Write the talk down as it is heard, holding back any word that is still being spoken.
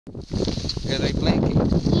Are they blinking?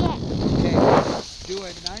 Yeah. Okay. Do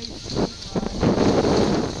a nice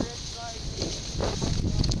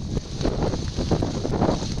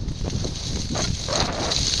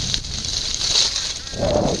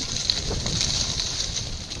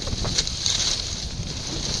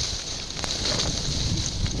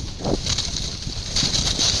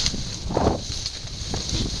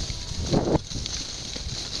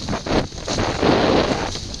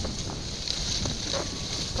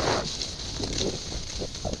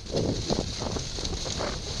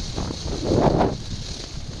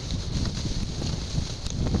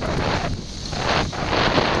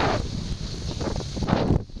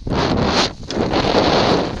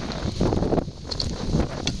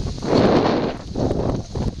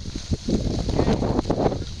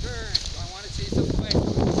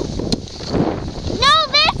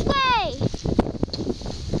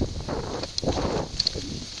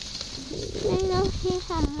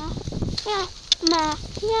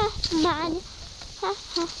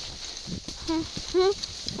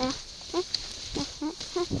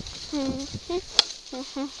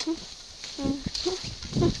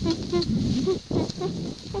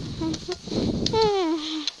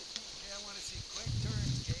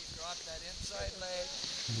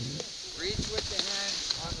reach with the hand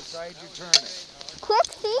on the side you're turning. Quick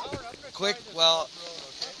feet? Quick, well,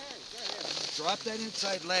 drop that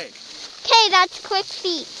inside leg. Okay, that's quick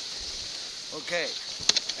feet. Okay,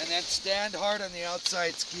 and then stand hard on the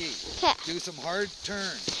outside ski. Okay. Do some hard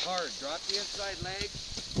turns, hard. Drop the inside leg,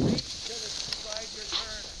 reach to the side you're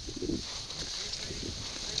turning.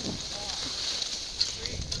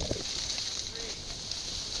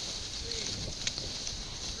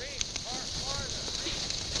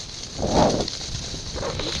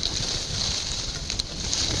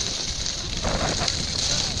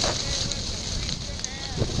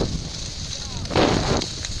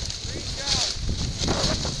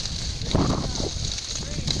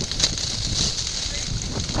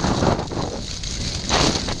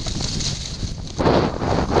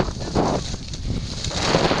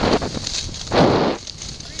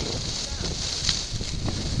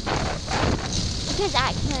 Because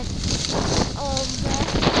I could.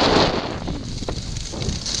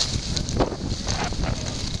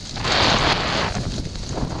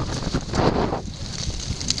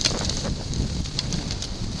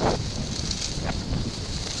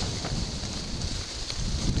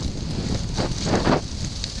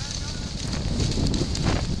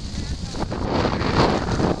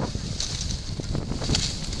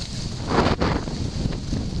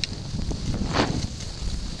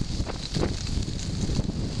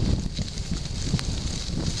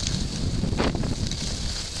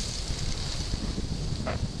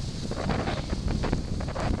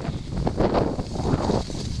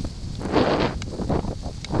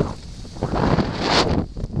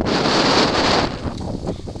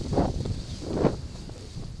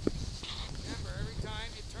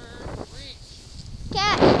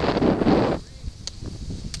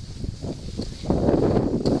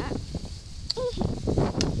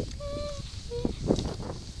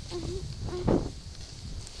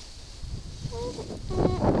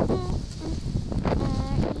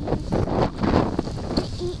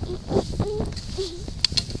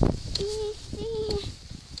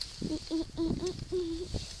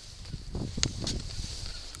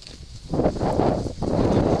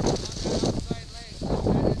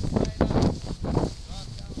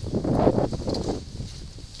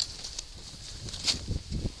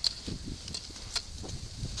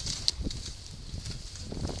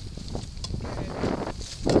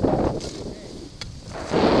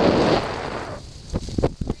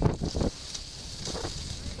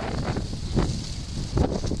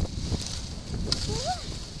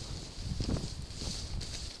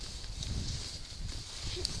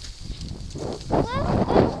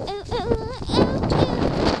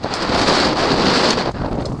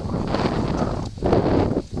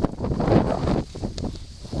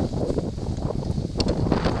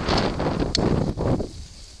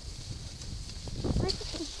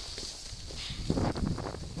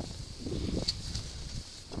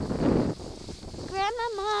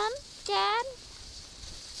 Mom, Dad,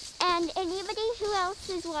 and anybody who else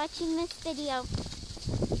is watching this video.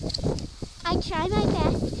 I try my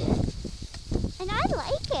best, and I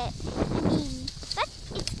like it. I mean,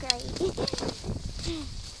 it's great.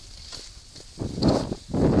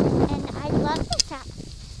 And I love this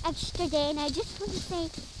extra day, and I just want to say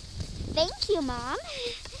thank you, Mom,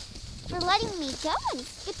 for letting me go and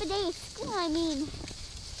skip a day of school. I mean,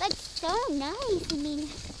 that's so nice. I mean,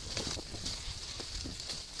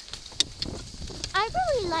 I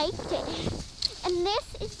really liked it. And this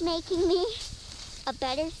is making me a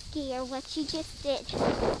better skier, what she just did.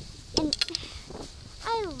 And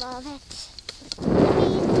I love it. I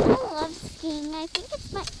mean, I love skiing. I think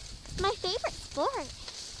it's my favorite sport.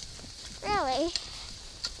 Really.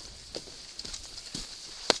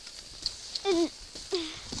 And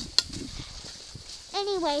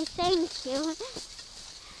anyway, thank you.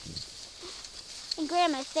 And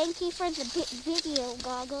Grandma, thank you for the video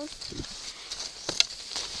goggles.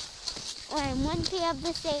 Or I wouldn't be able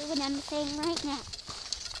to say what I'm saying right now.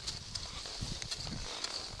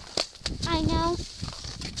 I know.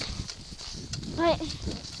 But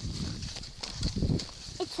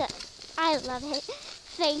I love it.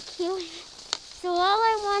 Thank you. So all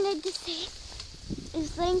I wanted to say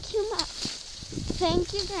is thank you, Mom.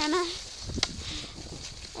 Thank you, Grandma.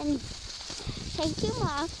 And thank you,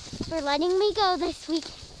 Mom, for letting me go this week.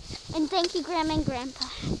 And thank you, Grandma and Grandpa.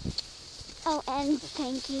 Oh, and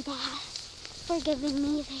thank you, Dad, for giving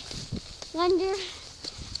me this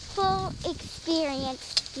wonderful experience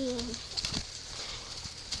skiing.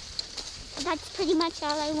 That's pretty much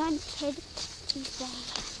all I wanted to say.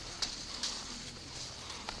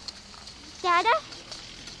 Dada?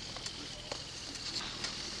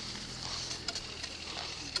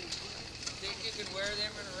 Think you can wear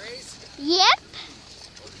them in a race? Yep.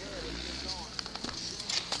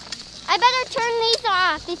 I better turn these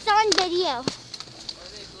off. It's on video. Are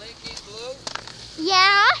they blinking blue?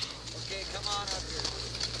 Yeah? Okay, come on up here.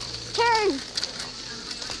 Turn.